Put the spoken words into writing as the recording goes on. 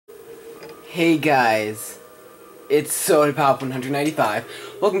Hey guys, it's SodaPop195.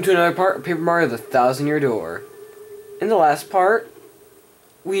 Welcome to another part of Paper Mario: The Thousand-Year Door. In the last part,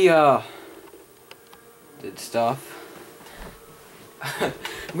 we did stuff.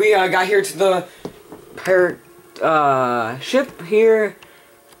 We got here to the pirate ship here,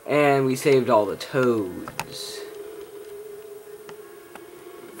 and we saved all the toads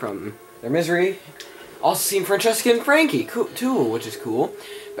from their misery. Also seen Francesca and Frankie too, which is cool.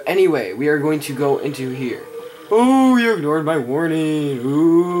 But anyway, we are going to go into here. Oh, you ignored my warning.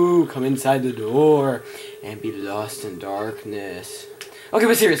 Ooh, come inside the door and be lost in darkness. Okay,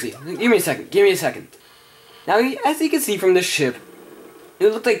 but seriously, give me a second. Give me a second. Now, as you can see from the ship, it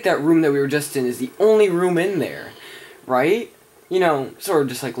looked like that room that we were just in is the only room in there, right? You know, sort of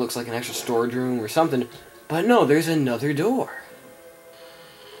just like looks like an extra storage room or something. But no, there's another door.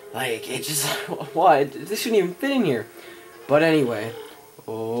 Like, it just, what? This shouldn't even fit in here. But anyway,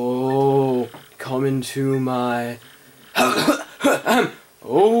 oh, come into my, oh.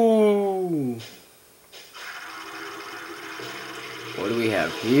 What do we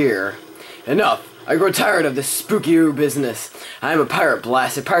have here? Enough! I grow tired of this spooky business. I am a pirate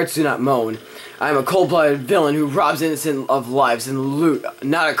blasted. Pirates do not moan. I am a cold-blooded villain who robs innocent of lives and loot,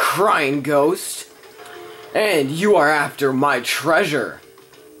 not a crying ghost. And you are after my treasure.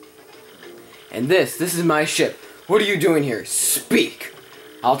 And this is my ship. What are you doing here? Speak!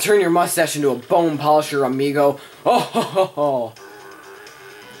 I'll turn your mustache into a bone polisher, amigo. Oh ho ho ho!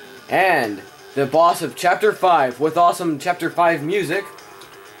 And the boss of Chapter 5 with awesome Chapter 5 music,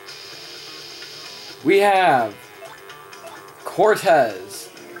 we have Cortez.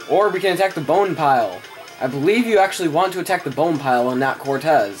 Or we can attack the bone pile. I believe you actually want to attack the bone pile and not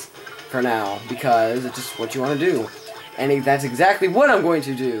Cortez for now, because it's just what you want to do. And that's exactly what I'm going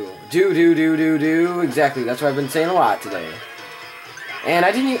to do. Do. Exactly. That's what I've been saying a lot today. And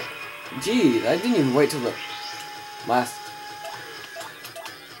I didn't even wait till the last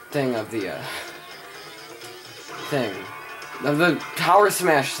thing of the, of the tower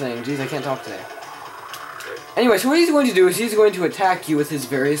smash thing. Jeez, I can't talk today. Anyway, so what he's going to do is he's going to attack you with his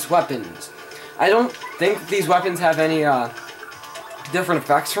various weapons. I don't think these weapons have any, different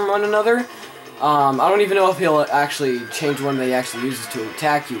effects from one another. I don't even know if he'll actually change one that he actually uses to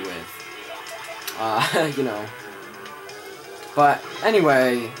attack you with. You know. But,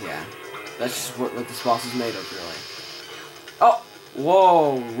 anyway, yeah. That's just what this boss is made of, really. Oh!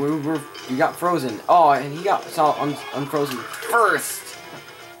 Whoa! We got frozen. Oh, and he got unfrozen first!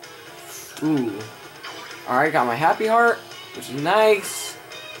 Ooh. Alright, got my happy heart, which is nice.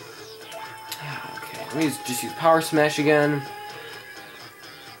 Okay, let me just use Power Smash again.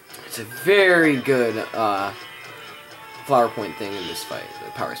 It's a very good flower point thing in this fight,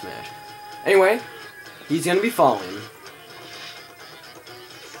 the Power Smash. Anyway, he's gonna be falling.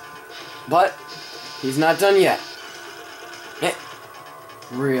 But he's not done yet.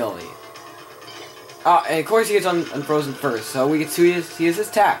 Really. And of course he gets unfrozen first, so we can see his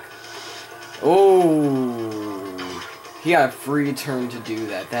attack. Oh, he got a free turn to do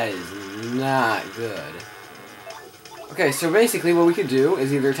that. That is not good. Okay, so basically what we could do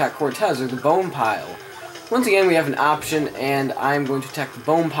is either attack Cortez or the bone pile. Once again, we have an option, and I'm going to attack the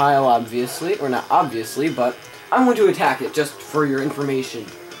bone pile, obviously. Or not obviously, but I'm going to attack it, just for your information.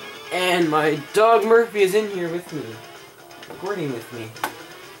 And my dog Murphy is in here with me. Recording with me.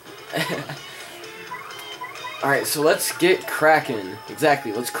 Alright, so let's get cracking.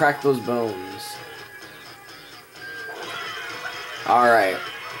 Exactly, let's crack those bones. Alright.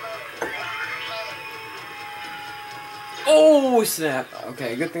 Oh, snap.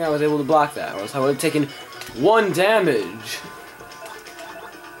 Okay, good thing I was able to block that, or else I would have taken 1 damage.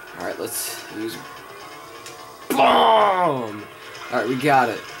 Alright, let's use bomb. Alright, we got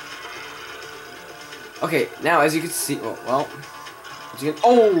it. Okay, now as you can see, well,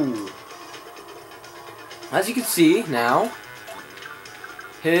 as you can see now,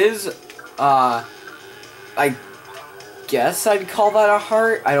 his, I guess I'd call that a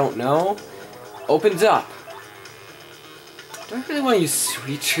heart, I don't know, opens up. Do I really want to use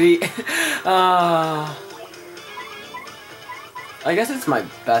Sweet Treat? I guess it's my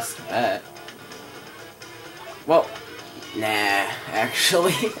best bet. Well, nah,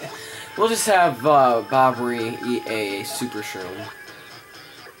 actually. We'll just have Bobbery eat a Super Shroom.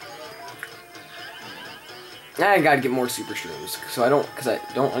 I gotta get more Super Shrooms, because I don't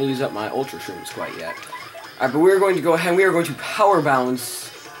want to use up my Ultra Shrooms quite yet. Alright, but we're going to go ahead and we are going to power bounce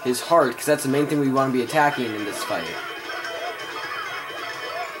his heart, because that's the main thing we want to be attacking in this fight.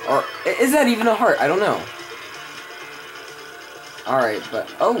 Or, is that even a heart? I don't know. Alright, but,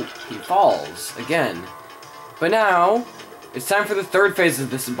 oh, he falls, again. But now, It's time for the third phase of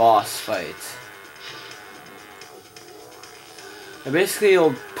this boss fight. And basically,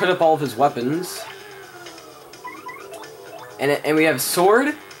 he'll put up all of his weapons. And we have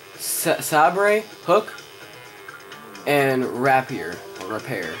sword, sabre, hook, and rapier, or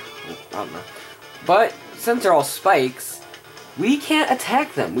rapier. I don't know. But since they're all spikes, we can't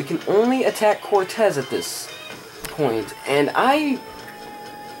attack them. We can only attack Cortez at this point. And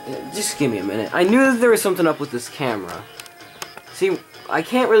just give me a minute. I knew that there was something up with this camera. See, I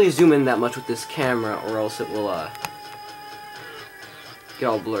can't really zoom in that much with this camera, or else it will get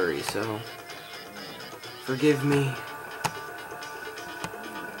all blurry. So forgive me.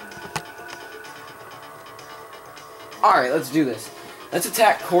 Alright, let's do this. Let's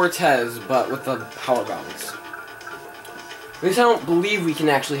attack Cortez, but with the power bounce. At least I don't believe we can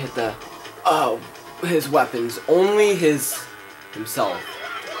actually hit the his weapons, only himself.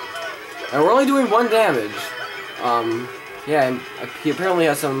 And we're only doing 1 damage. Yeah, and he apparently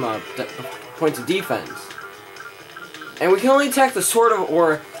has some points of defense. And we can only attack the sword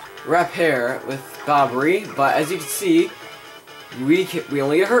or rapier with Bobbery, but as you can see, we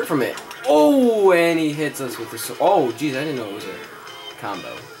only get hurt from it. Oh, and he hits us with the sword. Oh, jeez, I didn't know it was a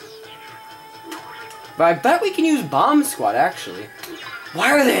combo. But I bet we can use Bomb Squad, actually.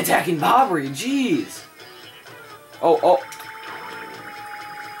 Why are they attacking Bobbery? Jeez. Oh.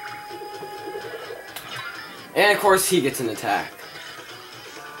 And, of course, he gets an attack.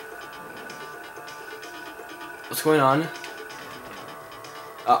 What's going on?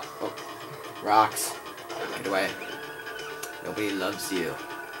 Oh. Rocks. Get away. Nobody loves you.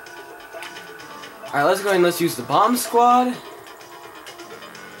 Alright, let's go ahead and let's use the Bomb Squad.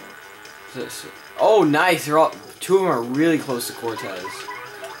 Oh, nice. They're all, 2 of them are really close to Cortez.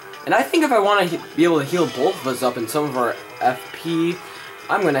 And I think if I want to be able to heal both of us up in some of our FP,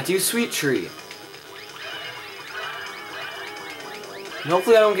 I'm going to have to use Sweet Tree. And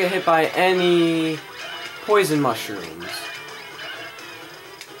hopefully I don't get hit by any poison mushrooms.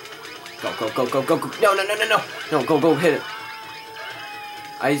 Go. No. No, go, hit it.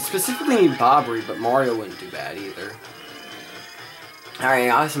 I specifically need Bobbery, but Mario wouldn't do bad either. Alright, I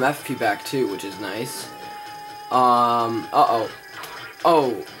got some FP back too, which is nice. Uh-oh.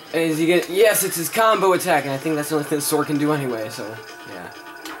 Oh, is he get? Yes, it's his combo attack, and I think that's the only thing the sword can do anyway, so, yeah.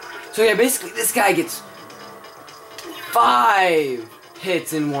 So yeah, basically this guy gets 5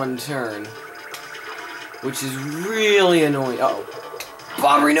 hits in 1 turn. Which is really annoying. Uh-oh.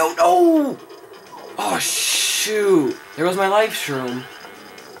 Bobbery, no! Oh, shoot. There was my life shroom.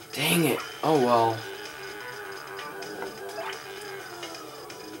 Dang it. Oh, well.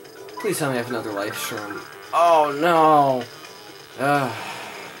 Please tell me I have another life shroom. Oh, no. Ugh.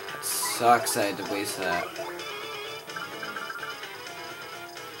 It sucks I had to waste that.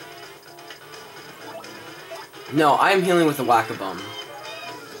 No, I'm healing with the Whack-A-Bum.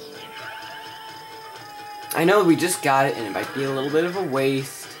 I know we just got it, and it might be a little bit of a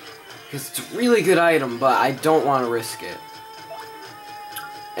waste. Because it's a really good item, but I don't want to risk it.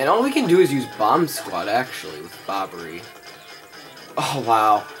 And all we can do is use Bomb Squad, actually, with Bobbery. Oh,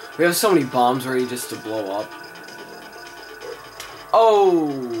 wow. We have so many bombs ready just to blow up. Oh,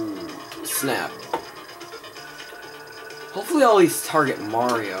 snap. Hopefully I'll at least target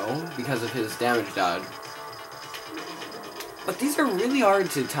Mario because of his damage dodge. But these are really hard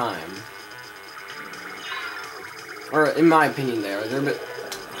to time. Or, in my opinion, they're a bit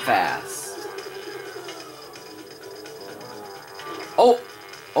fast.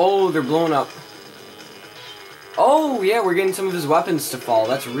 Oh, they're blowing up. Oh, yeah, we're getting some of his weapons to fall.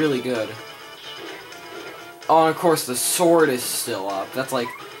 That's really good. Oh, and of course, the sword is still up. That's, like,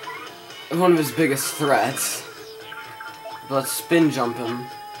 one of his biggest threats. But let's spin jump him.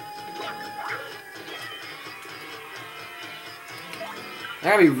 I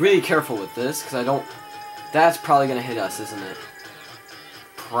gotta be really careful with this, because I don't... That's probably gonna hit us, isn't it?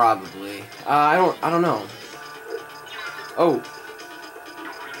 Probably. I don't know. Oh.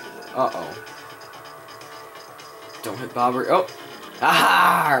 Uh-oh. Don't hit Bobbery. Oh!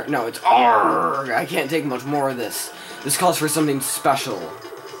 Ah! No, it's ARRGH! I can't take much more of this. This calls for something special.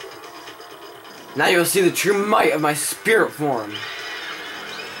 Now you'll see the true might of my spirit form.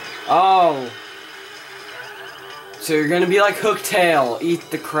 Oh. So you're gonna be like Hooktail. Eat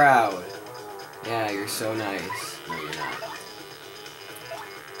the crowd. Yeah, you're so nice. No, you're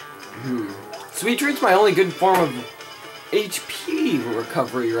not. Sweet Treat's my only good form of HP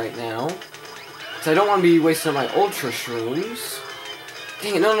recovery right now. So I don't want to be wasting my Ultra Shrooms.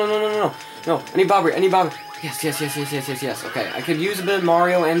 Dang it, no. No, I need Bobbery, Yes. Okay, I could use a bit of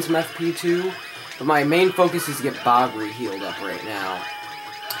Mario and some FP too, but my main focus is to get Bobbery healed up right now.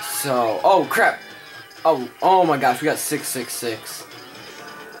 So, oh crap. Oh my gosh, we got 666.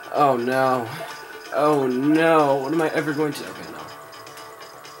 Oh no. Oh no. What am I ever going to... Okay, no.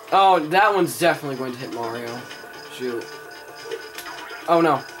 Oh, that one's definitely going to hit Mario. Shoot. Oh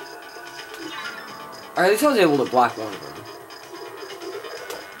no. Alright, at least I was able to block one of them.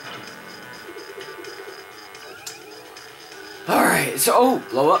 Alright, so... Oh,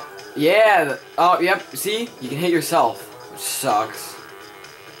 blow up. Yeah. Oh, yep. See? You can hit yourself. Which sucks.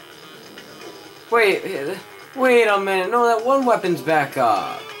 Wait a minute. No, that one weapon's back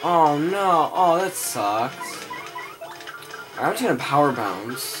up. Oh no. Oh, that sucks. Alright, I'm just gonna power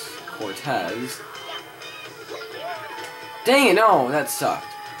bounce Cortez. Dang it, no, that sucked.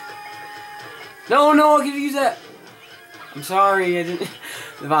 No, I could use that. I'm sorry, I didn't.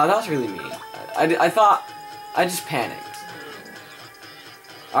 Wow, that was really mean. I thought I just panicked.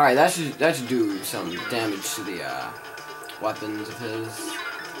 Alright, that should do some damage to the weapons of his.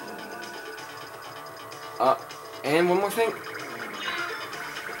 And one more thing.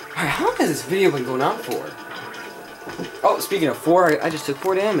 Alright, how long has this video been going on for? Oh, speaking of 4, I just took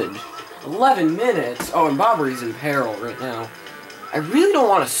 4 damage. 11 minutes? Oh, and Bobbery's in peril right now. I really don't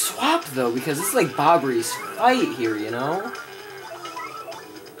want to swap, though, because this is like Bobbery's fight here, you know?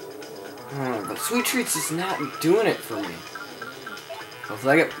 But Sweet Treat's just not doing it for me.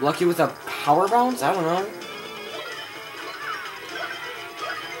 Hopefully I get lucky with a power bounce? I don't know.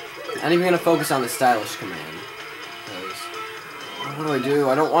 I'm even gonna focus on the stylish command. What do?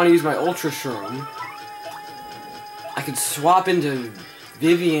 I don't want to use my Ultra Shroom. I could swap into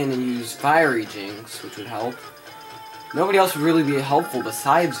Vivian and use Fiery Jinx, which would help. Nobody else would really be helpful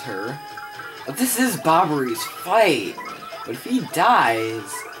besides her. But this is Bobbery's fight. But if he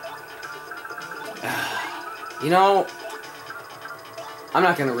dies... you know... I'm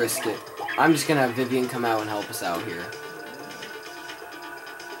not gonna risk it. I'm just gonna have Vivian come out and help us out here.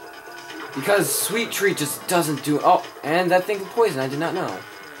 Because Sweet Treat just doesn't do... Oh, and that thing of poison, I did not know.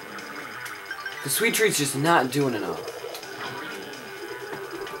 Because Sweet Treat's just not doing enough.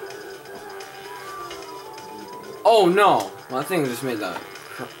 Oh no! Well, that thing just made the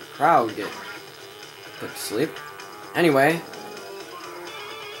crowd get put to sleep. Anyway.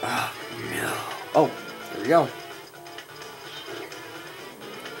 No. Oh, there we go.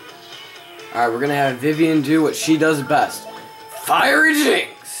 Alright, we're gonna have Vivian do what she does best. Fiery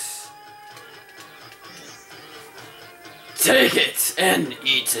Jinx! Take it and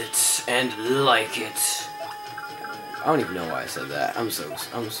eat it and like it. I don't even know why I said that. I'm so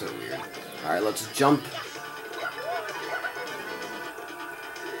weird. Alright, let's jump.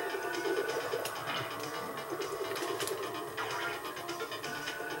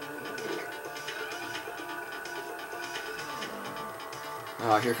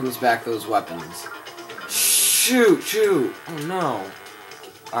 Oh, here comes back those weapons. Shoot! Oh no.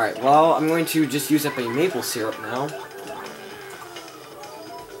 Alright, well, I'm going to just use up a maple syrup now.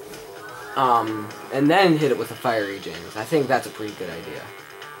 And then hit it with a Fiery Jinx. I think that's a pretty good idea.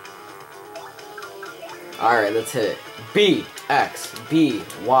 Alright, let's hit it. B, X, B,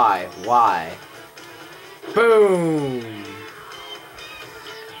 Y, Y. Boom!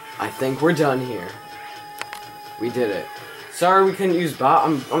 I think we're done here. We did it. Sorry we couldn't use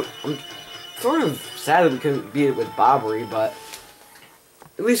Bob. I'm sort of sad that we couldn't beat it with Bobbery, but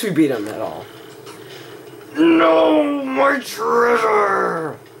at least we beat him at all. No, my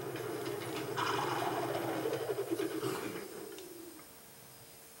treasure!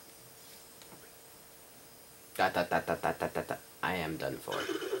 I am done for.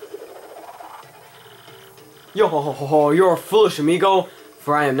 Yo, you're foolish, amigo,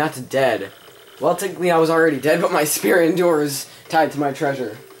 for I am not dead. Well, technically I was already dead, but my spirit endures, tied to my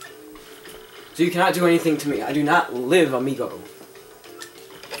treasure. So you cannot do anything to me. I do not live, amigo.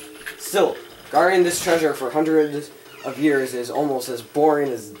 Still, guarding this treasure for hundreds of years is almost as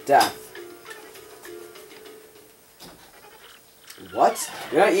boring as death. What?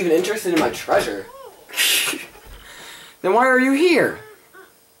 You're not even interested in my treasure? Then why are you here?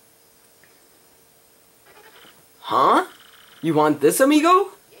 Huh? You want this, amigo?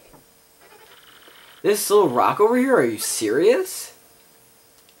 This little rock over here? Are you serious?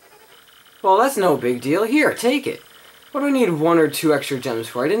 Well, that's no big deal. Here, take it. What do I need 1 or 2 extra gems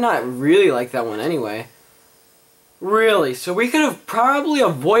for? I did not really like that one anyway. Really? So we could have probably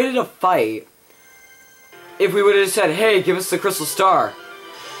avoided a fight if we would have said, hey, give us the crystal star.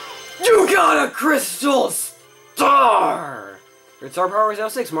 You got a crystal star! Red star power is now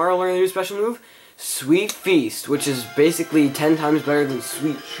 6. Mario learned a new special move, Sweet Feast, which is basically 10 times better than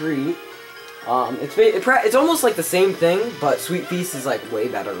Sweet Treat. It's almost like the same thing, but Sweet Feast is like way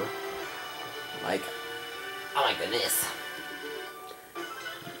better. Like, oh my goodness.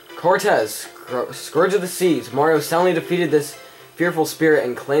 Cortez, Scourge of the Seas. Mario soundly defeated this fearful spirit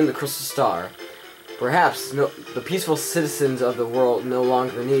and claimed the Crystal Star. Perhaps the peaceful citizens of the world no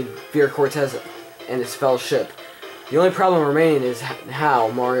longer need fear Cortez and his fellowship. The only problem remaining is how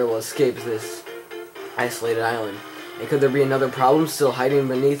Mario will escape this isolated island. And could there be another problem still hiding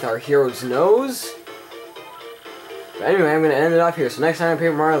beneath our hero's nose? But anyway, I'm going to end it off here. So next time on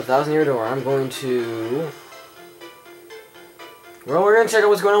Paper Mario The Thousand Year Door, I'm going to... Well, we're going to check out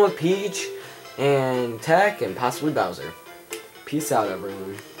what's going on with Peach and Tech and possibly Bowser. Peace out,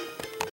 everyone.